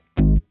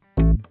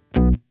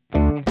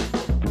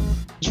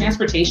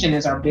Transportation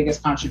is our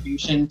biggest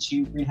contribution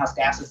to greenhouse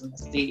gases in the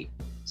state.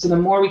 So the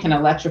more we can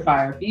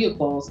electrify our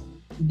vehicles,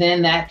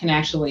 then that can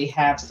actually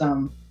have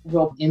some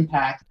real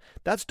impact.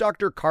 That's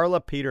Dr. Carla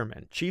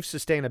Peterman, Chief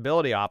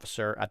Sustainability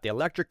Officer at the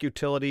electric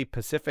utility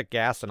Pacific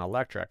Gas and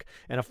Electric,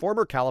 and a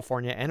former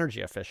California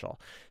energy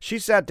official. She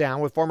sat down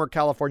with former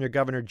California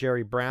Governor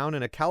Jerry Brown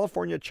in a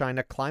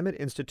California-China Climate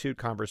Institute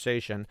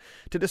conversation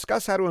to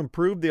discuss how to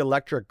improve the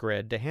electric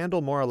grid to handle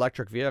more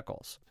electric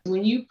vehicles.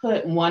 When you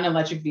put one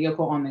electric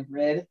vehicle on the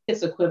grid,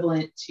 it's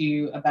equivalent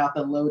to about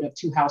the load of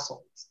 2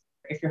 households.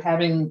 If you're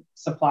having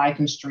supply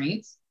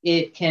constraints,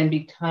 it can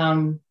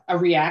become a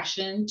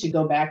reaction to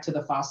go back to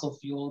the fossil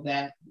fuel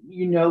that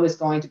you know is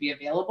going to be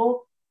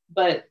available,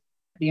 but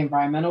the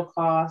environmental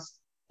costs,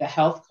 the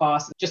health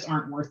costs just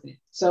aren't worth it.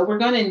 So we're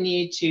going to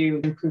need to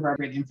improve our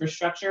grid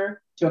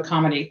infrastructure to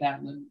accommodate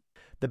that load.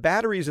 The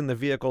batteries in the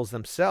vehicles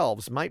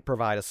themselves might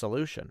provide a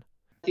solution.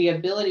 The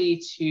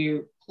ability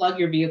to plug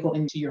your vehicle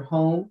into your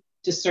home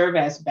to serve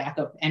as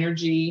backup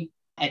energy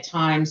at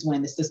times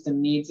when the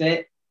system needs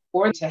it,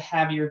 or to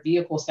have your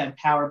vehicle send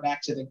power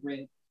back to the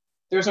grid.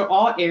 Those are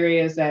all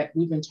areas that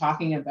we've been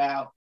talking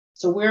about.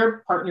 So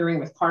we're partnering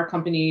with car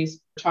companies,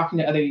 talking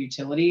to other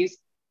utilities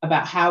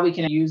about how we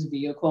can use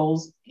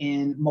vehicles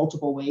in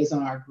multiple ways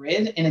on our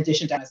grid, in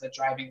addition to as a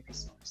driving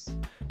resource.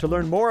 To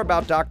learn more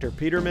about Dr.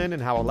 Peterman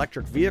and how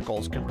electric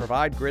vehicles can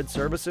provide grid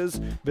services,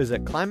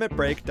 visit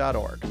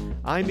climatebreak.org.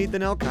 I'm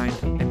Ethan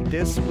Elkind, and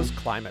this was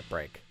Climate Break.